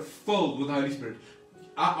those that are filled with the Holy Spirit.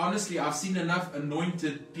 Honestly, I've seen enough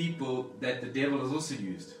anointed people that the devil has also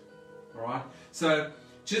used. Alright, so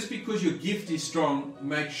just because your gift is strong,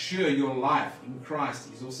 make sure your life in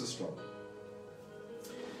Christ is also strong.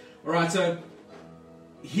 Alright, so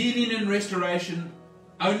healing and restoration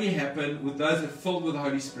only happen with those that are filled with the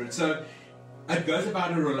Holy Spirit. So it goes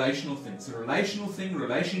about a relational thing. It's a relational thing,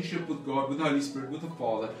 relationship with God, with the Holy Spirit, with the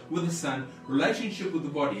Father, with the Son, relationship with the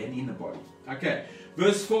body and in the body. Okay,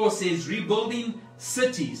 verse 4 says rebuilding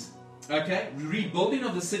cities. Okay, rebuilding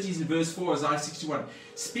of the cities in verse 4, Isaiah 61,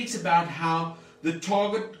 speaks about how the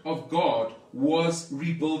target of God was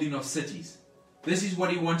rebuilding of cities. This is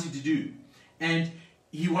what He wanted to do. And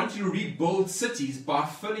He wanted to rebuild cities by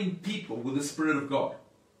filling people with the Spirit of God.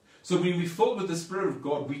 So when we fill with the Spirit of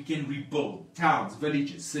God, we can rebuild towns,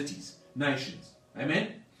 villages, cities, nations.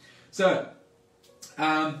 Amen? So,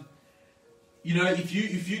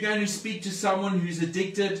 if you're going to speak to someone who's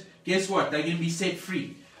addicted, guess what? They're going to be set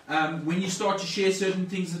free. When you start to share certain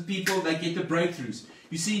things with people, they get the breakthroughs.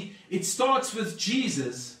 You see, it starts with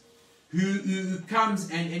Jesus who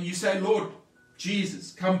comes and you say, Lord,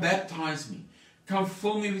 Jesus, come baptize me. Come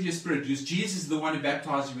fill me with your Spirit, because Jesus is the one who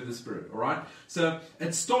baptized you with the Spirit, alright? So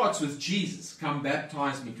it starts with Jesus. Come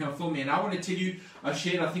baptize me, come fill me. And I want to tell you, I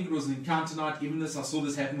shared, I think it was an encounter night, even this, I saw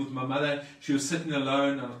this happen with my mother. She was sitting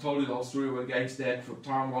alone, and I told her the whole story, we're against that for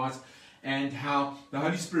time-wise, and how the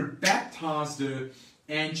Holy Spirit baptized her,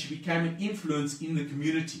 and she became an influence in the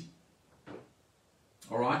community.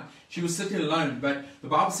 Alright? She was sitting alone, but the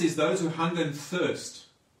Bible says those who hunger and thirst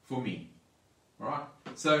for me. Alright?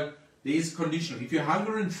 So there is conditional. If you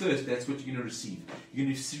hunger and thirst, that's what you're going to receive. You're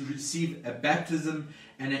going to receive a baptism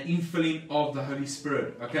and an infilling of the Holy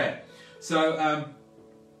Spirit. Okay? So,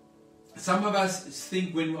 some of us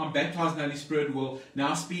think when I'm baptized in the Holy Spirit, we'll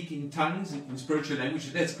now speak in tongues, in spiritual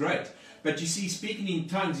language. That's great. But you see, speaking in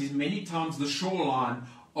tongues is many times the shoreline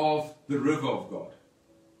of the river of God.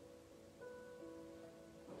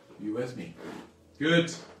 You with me?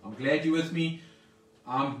 Good. I'm glad you're with me.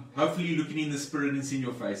 Hopefully you're looking in the Spirit and seeing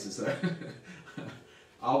your faces. So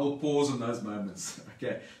I will pause on those moments.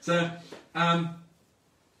 Okay. So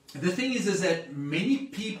the thing is that many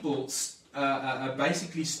people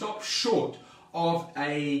basically stop short of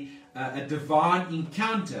a divine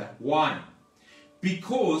encounter. Why?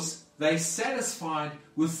 Because they're satisfied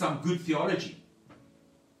with some good theology.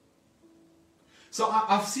 So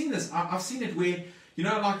I've seen this. I've seen it where,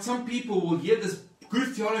 like some people will hear this good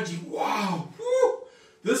theology. Wow, woo,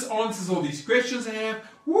 this answers all these questions I have.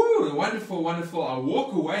 Woo, wonderful, wonderful. I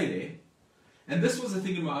walk away there. And this was a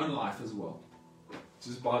thing in my own life as well.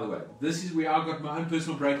 Just by the way, this is where I got my own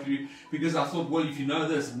personal breakthrough, because I thought, well, if you know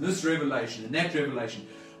this and this revelation and that revelation.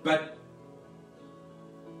 But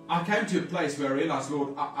I came to a place where I realized,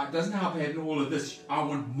 Lord, it doesn't help having all of this. I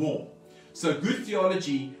want more. So good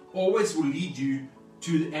theology always will lead you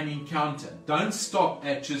to an encounter. Don't stop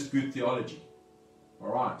at just good theology. All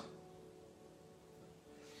right.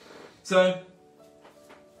 So,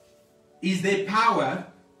 is there power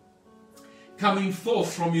coming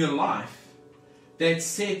forth from your life that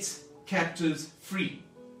sets captives free?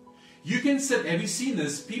 You can sit, have you seen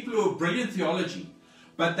this? People who have brilliant theology,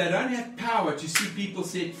 but they don't have power to see people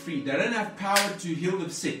set free. They don't have power to heal the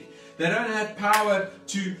sick. They don't have power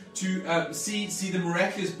to see the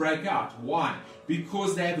miraculous break out. Why?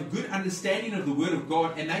 Because they have a good understanding of the Word of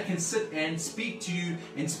God, and they can sit and speak to you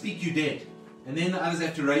and speak you dead. And then the others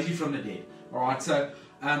have to raise you from the dead. Alright, so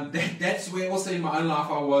that's where also in my own life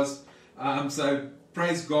I was. So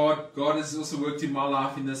praise God. God has also worked in my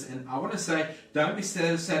life in this. And I want to say, don't be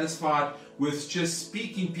satisfied with just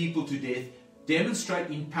speaking people to death. Demonstrate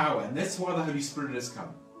in power. And that's why the Holy Spirit has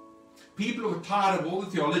come. People are tired of all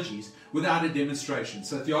the theologies without a demonstration.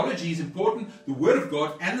 So theology is important. The Word of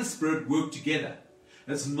God and the Spirit work together.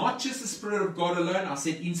 It's not just the Spirit of God alone. I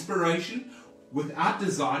said inspiration without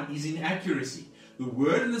design is inaccuracy. The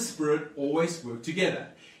Word and the Spirit always work together.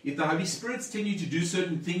 If the Holy Spirit's telling you to do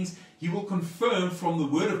certain things, He will confirm from the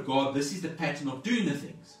Word of God this is the pattern of doing the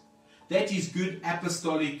things. That is good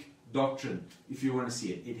apostolic doctrine, if you want to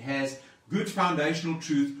see it. It has good foundational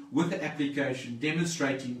truth with the application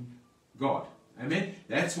demonstrating God. Amen?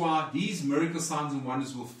 That's why these miracle signs and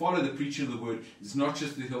wonders will follow the preaching of the Word. It's not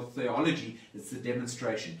just the theology, it's the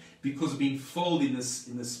demonstration. Because of being filled in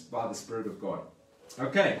this by the Spirit of God.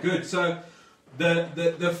 Okay, good. So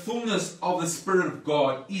the fullness of the Spirit of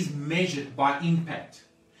God is measured by impact.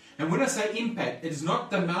 And when I say impact, it is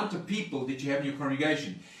not the amount of people that you have in your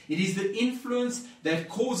congregation. It is the influence that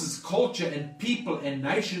causes culture and people and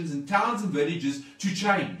nations and towns and villages to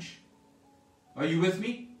change. Are you with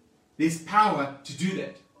me? There's power to do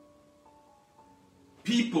that.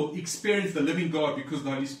 People experience the living God because of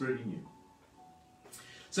the Holy Spirit in you.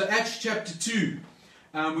 So Acts chapter 2.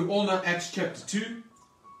 We all know Acts chapter 2.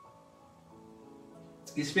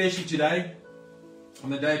 Especially today, on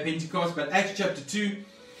the day of Pentecost. But Acts chapter 2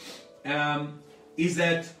 is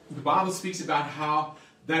that the Bible speaks about how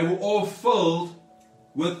they were all filled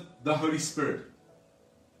with the Holy Spirit.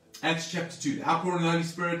 Acts chapter 2. The outpouring of the Holy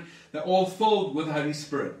Spirit. They're all filled with the Holy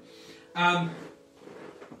Spirit. But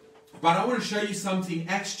I want to show you something,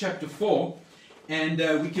 Acts chapter 4, and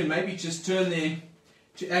we can maybe just turn there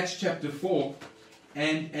to Acts chapter 4,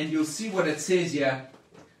 and you'll see what it says here,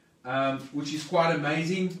 which is quite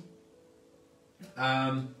amazing.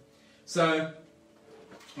 So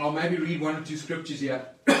I'll maybe read one or two scriptures here.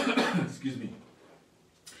 Excuse me.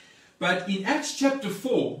 But in Acts chapter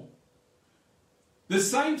 4, the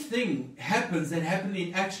same thing happens that happened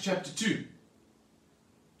in Acts chapter 2.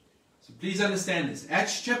 So please understand this.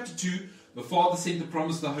 Acts chapter 2, the Father sent the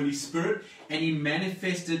promise of the Holy Spirit, and He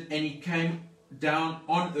manifested, and He came down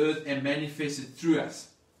on earth and manifested through us.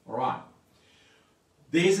 Alright.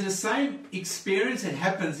 There's the same experience that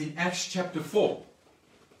happens in Acts chapter 4.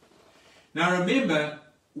 Now remember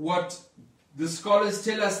what the scholars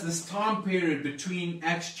tell us, this time period between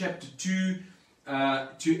Acts chapter 2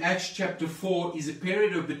 to Acts chapter 4 is a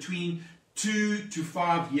period of between 2 to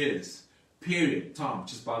 5 years. Period. Time,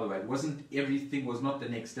 just by the way. Everything was not the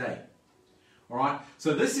next day. All right.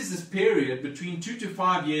 So this is this period between 2 to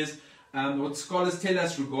 5 years. What scholars tell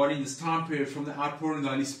us regarding this time period from the outpouring of the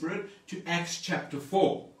Holy Spirit to Acts chapter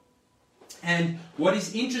 4. And what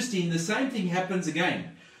is interesting, the same thing happens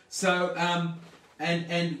again. So,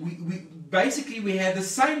 we basically we have the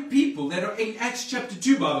same people that are in Acts chapter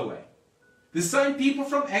 2, by the way. The same people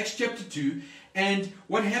from Acts chapter 2. And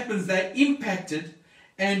what happens, they're impacted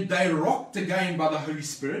and they're rocked again by the Holy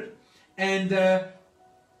Spirit. And,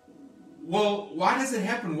 well, why does it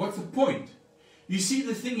happen? What's the point? You see,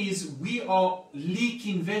 the thing is, we are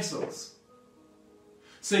leaking vessels.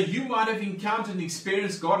 So you might have encountered and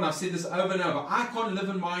experienced God, and I've said this over and over. I can't live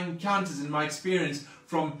in my encounters and my experience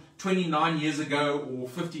from 29 years ago, or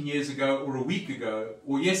 15 years ago, or a week ago,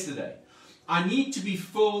 or yesterday. I need to be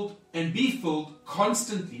filled and be filled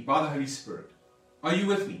constantly by the Holy Spirit. Are you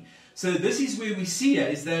with me? So this is where we see here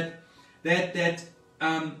is that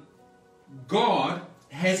God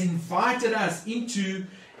has invited us into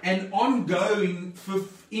an ongoing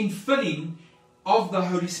infilling of the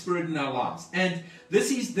Holy Spirit in our lives, and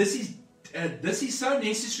this is so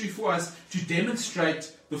necessary for us to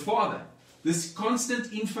demonstrate the Father. This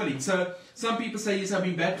constant infilling. So some people say, yes, I've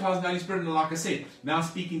been baptized in the Holy Spirit, and like I said, now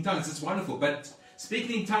speaking in tongues. It's wonderful, but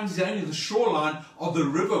speaking in tongues is only the shoreline of the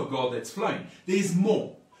river of God that's flowing. There's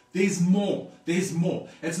more. There's more. There's more.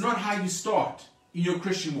 It's not how you start in your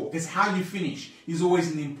Christian walk. It's how you finish is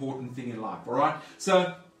always an important thing in life. All right.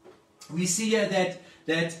 So we see here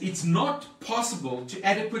that it's not possible to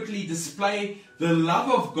adequately display the love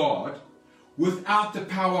of God without the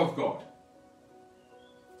power of God.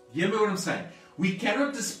 You hear me what I'm saying? We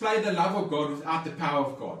cannot display the love of God without the power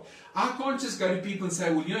of God. I can't just go to people and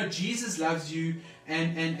say, well, you know, Jesus loves you,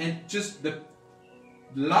 and just the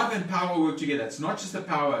love and power work together. It's not just the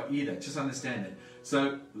power either. Just understand it.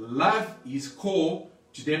 So love is core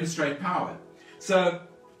to demonstrate power. So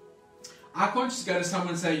I can't just go to someone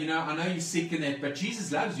and say, you know, I know you're sick and that, but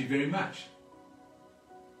Jesus loves you very much.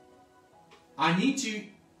 I need to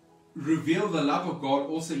reveal the love of God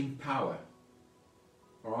also in power.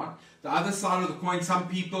 All right? The other side of the coin, some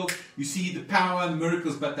people, you see the power and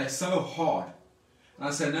miracles, but they're so hard. And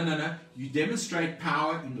I say, no. You demonstrate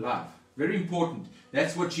power in love. Very important.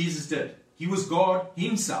 That's what Jesus did. He was God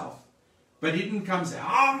himself, but he didn't come and say,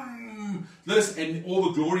 this and all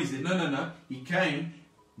the glories there. No. He came,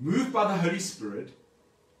 moved by the Holy Spirit.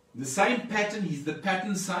 The same pattern, he's the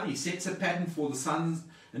pattern son. He sets a pattern for the sons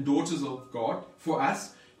and daughters of God, for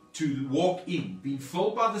us to walk in. Being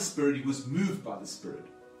filled by the Spirit, he was moved by the Spirit.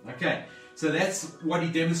 Okay, so that's what he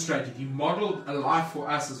demonstrated. He modeled a life for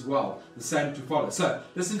us as well, the same to follow. So,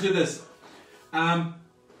 listen to this.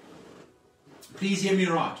 Please hear me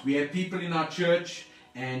right. We have people in our church,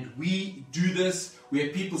 and we do this. We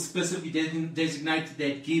have people specifically designated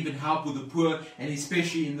that give and help with the poor, and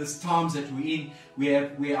especially in these times that we're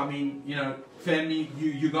in. Family,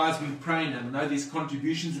 you guys have been praying, and I know there's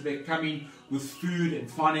contributions that are coming with food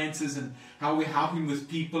and finances and how we're helping with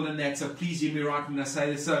people and that. So please hear me right when I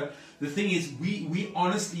say this. So the thing is, we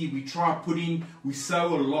honestly, we try we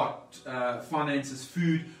sow a lot, finances,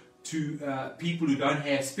 food to people who don't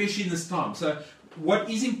have, especially in this time. So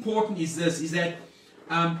what is important is this, is that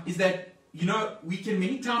you know, we can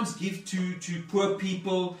many times give to poor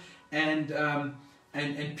people and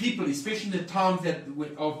people, especially in the times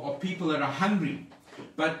of people that are hungry.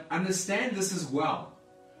 But understand this as well.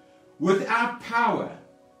 Without power,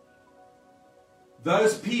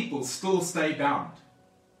 those people still stay bound.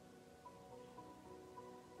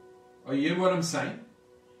 Are you hearing what I'm saying?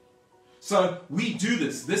 So we do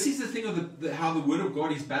this. This is the thing of how the Word of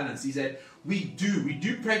God is balanced. Is that we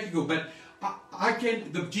do practical, but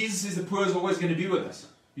Jesus says the poor is always going to be with us.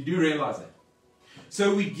 You do realize that.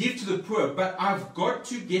 So we give to the poor, but I've got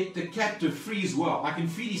to get the captive free as well. I can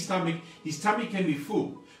feed his stomach. His tummy can be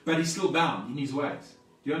full, but he's still bound in his ways.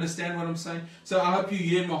 Do you understand what I'm saying? So I hope you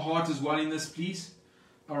hear my heart as well in this, please.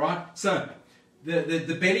 All right. So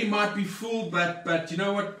the belly might be full, but you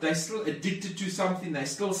know what? They're still addicted to something. They're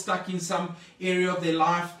still stuck in some area of their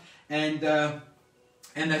life, and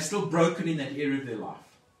they're still broken in that area of their life.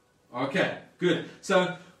 Okay, good.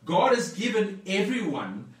 So God has given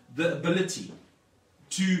everyone the ability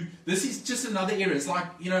to. This is just another area. It's like,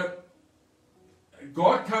 you know,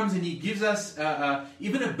 God comes and He gives us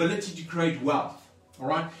even ability to create wealth. All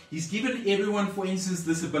right, He's given everyone, for instance,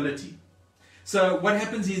 this ability. So what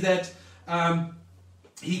happens is that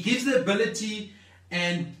He gives the ability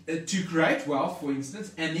and to create wealth, for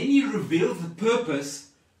instance, and then He reveals the purpose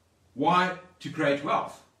why to create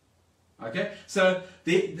wealth. Okay, so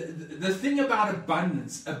the thing about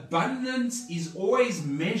abundance is always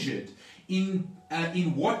measured in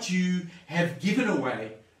what you have given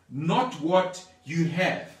away not what you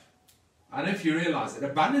have. I don't know if you realize that.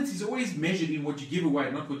 Abundance is always measured in what you give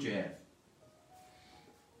away, not what you have.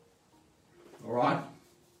 Alright?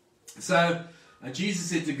 So, Jesus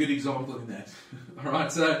sets a good example in that.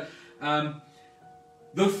 Alright, so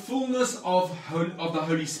the fullness of the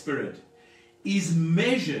Holy Spirit is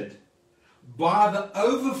measured by the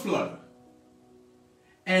overflow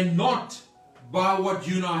and not by what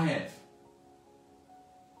you and I have.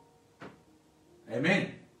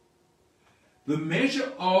 Amen. The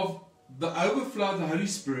measure of the overflow of the Holy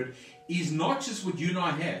Spirit is not just what you and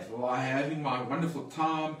I have. Well, I'm having my wonderful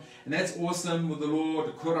time, and that's awesome with the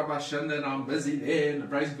Lord, and I'm busy there, and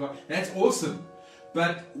praising God. That's awesome.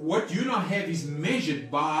 But what you and I have is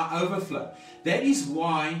measured by our overflow. That is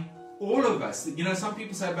why all of us, some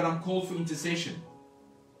people say, but I'm called for intercession.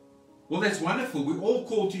 Well, that's wonderful. We're all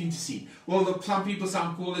called to intercede. Well, some people say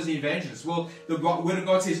I'm called as an evangelist. Well, the Word of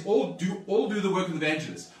God says all do the work of the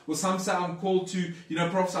evangelist. Well, some say I'm called to,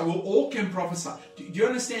 prophesy. Well, all can prophesy. Do you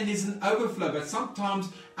understand? There's an overflow, but sometimes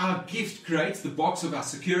our gift creates the box of our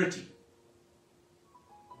security.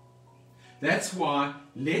 That's why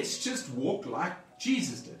let's just walk like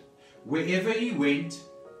Jesus did. Wherever he went,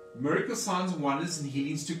 miracles, signs, and wonders, and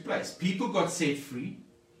healings took place. People got set free.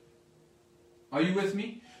 Are you with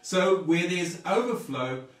me? So where there's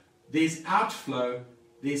overflow, there's outflow,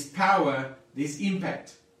 there's power, there's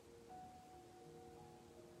impact.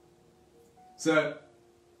 So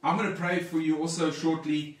I'm going to pray for you also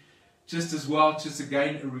shortly, just as well, just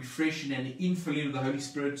again a refreshing and an infilling of the Holy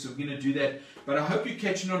Spirit. So we're going to do that. But I hope you're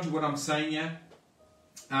catching on to what I'm saying here.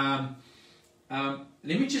 Let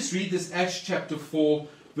me just read this Acts chapter 4,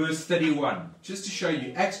 verse 31, just to show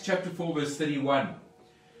you. Acts chapter 4, verse 31.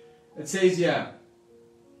 It says here,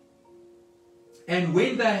 and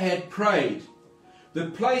when they had prayed, the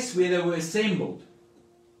place where they were assembled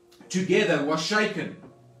together was shaken,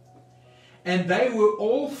 and they were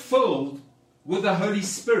all filled with the Holy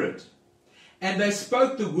Spirit, and they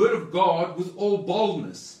spoke the word of God with all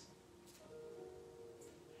boldness.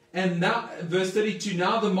 And now, verse 32,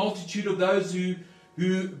 now the multitude of those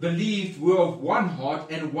who believed were of one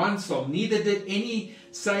heart and one soul. Neither did any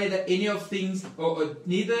say that any of things, or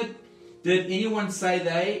neither did anyone say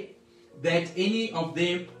that any of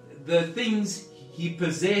them, the things he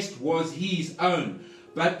possessed was his own,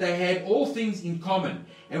 but they had all things in common.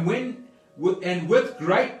 And with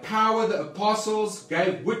great power the apostles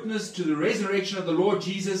gave witness to the resurrection of the Lord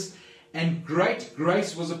Jesus, and great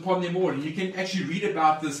grace was upon them all. And you can actually read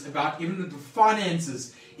about this, about even the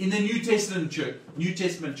finances in the New Testament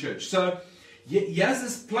church. So here's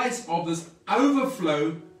this place of this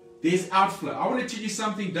overflow, there's outflow. I want to tell you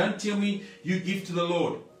something. Don't tell me you give to the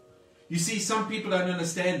Lord. You see, some people don't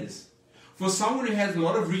understand this. For someone who has a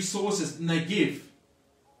lot of resources and they give,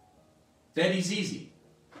 that is easy.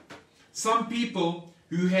 Some people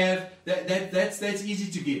who have, that's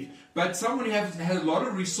easy to give. But someone who has a lot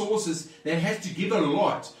of resources that has to give a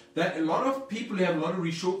lot, that a lot of people who have a lot of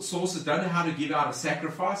resources don't know how to give out of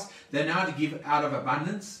sacrifice. They know how to give out of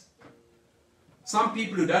abundance. Some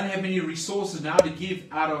people who don't have any resources know how to give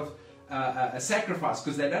out of a sacrifice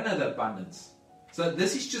because they don't know the abundance. So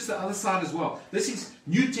this is just the other side as well. This is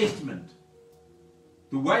New Testament.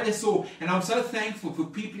 The way they saw. And I'm so thankful for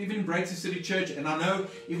people even in Breakthrough City Church. And I know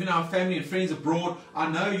even our family and friends abroad.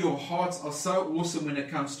 I know your hearts are so awesome when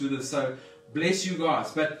it comes to this. So bless you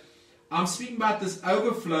guys. But I'm speaking about this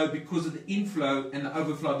overflow because of the inflow and the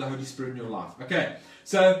overflow of the Holy Spirit in your life. Okay.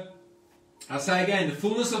 So I'll say again, the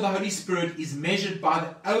fullness of the Holy Spirit is measured by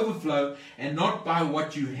the overflow and not by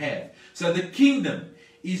what you have. So the kingdom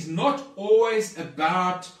is not always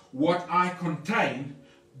about what I contain,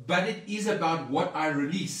 but it is about what I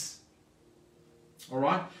release.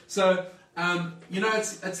 Alright? So,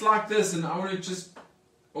 it's like this, and I want to just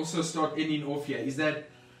also start ending off here, is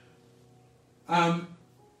that,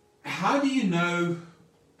 how do you know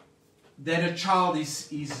that a child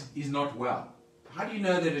is not well? How do you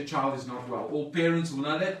know that a child is not well? All parents will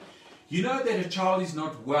know that. You know that a child is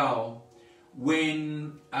not well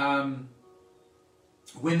when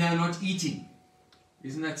they're not eating.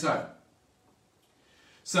 Isn't that so?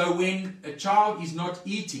 So when a child is not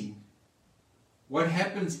eating, what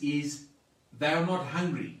happens is they are not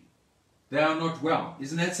hungry. They are not well.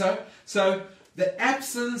 Isn't that so? So the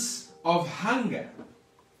absence of hunger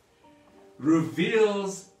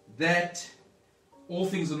reveals that all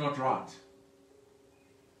things are not right.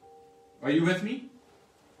 Are you with me?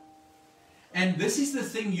 And this is the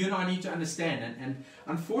thing you and I need to understand. And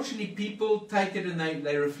unfortunately, people take it and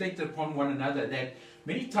they reflect upon one another. That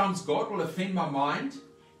many times God will offend my mind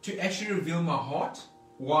to actually reveal my heart.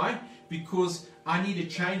 Why? Because I need a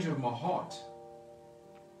change of my heart.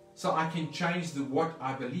 so I can change what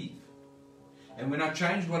I believe. And when I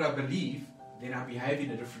change what I believe, then I behave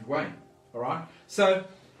in a different way. Alright? So,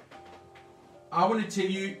 I want to tell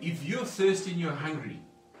you, if you're thirsty and you're hungry,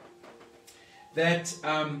 that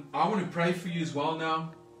I want to pray for you as well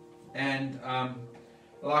now. And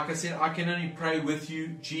like I said, I can only pray with you.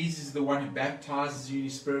 Jesus is the one who baptizes you in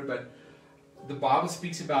His Spirit, but the Bible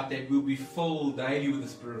speaks about that we'll be filled daily with the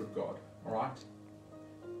Spirit of God. Alright?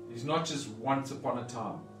 It's not just once upon a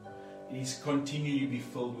time. It is continually be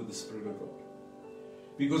filled with the Spirit of God.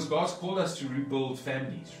 Because God's called us to rebuild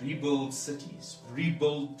families, rebuild cities,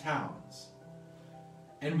 rebuild towns.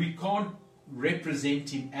 And we can't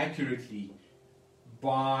represent Him accurately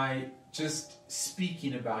by just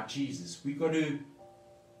speaking about Jesus. We've got to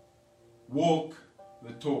walk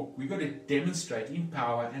the talk. We've got to demonstrate in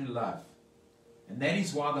power and love. And that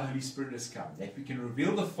is why the Holy Spirit has come. That we can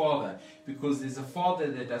reveal the Father, because there's a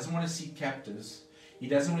Father that doesn't want to see captives. He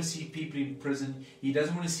doesn't want to see people in prison. He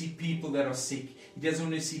doesn't want to see people that are sick. He doesn't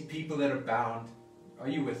want to see people that are bound. Are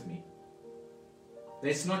you with me?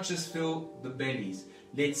 Let's not just fill the bellies.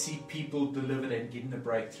 Let's see people delivered and getting the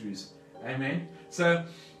breakthroughs. Amen. So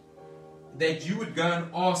that you would go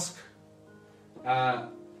and ask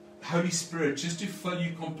Holy Spirit just to fill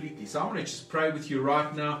you completely. So I want to just pray with you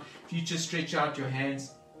right now. If you just stretch out your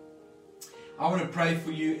hands, I want to pray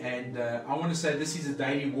for you, and I want to say this is a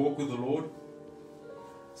daily walk with the Lord.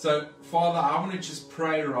 So, Father, I want to just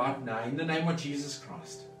pray right now in the name of Jesus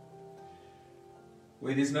Christ,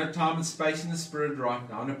 where there's no time and space in the Spirit right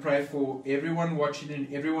now. I want to pray for everyone watching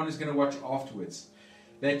and everyone who's going to watch afterwards,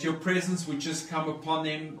 that your presence would just come upon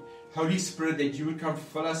them. Holy Spirit, that you would come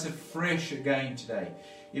fill us afresh again today,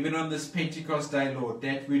 even on this Pentecost day, Lord,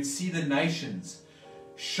 that we'd see the nations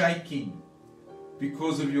shaking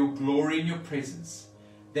because of your glory and your presence,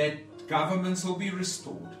 that governments will be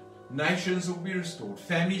restored, nations will be restored,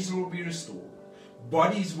 families will be restored,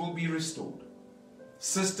 bodies will be restored,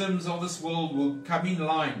 systems of this world will come in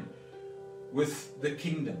line with the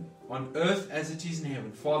kingdom on earth as it is in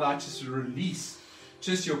heaven. Father, I just release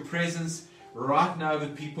just your presence right now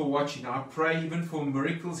with people watching. I pray even for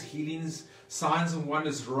miracles, healings, signs and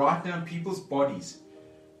wonders right now in people's bodies,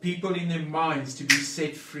 people in their minds to be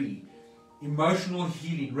set free, emotional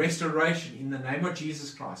healing, restoration in the name of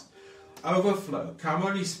Jesus Christ. Overflow. Come,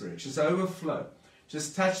 Holy Spirit, just overflow.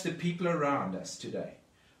 Just touch the people around us today.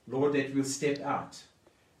 Lord, that we'll step out.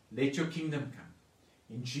 Let your kingdom come.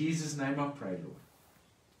 In Jesus' name I pray,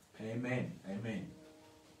 Lord. Amen. Amen.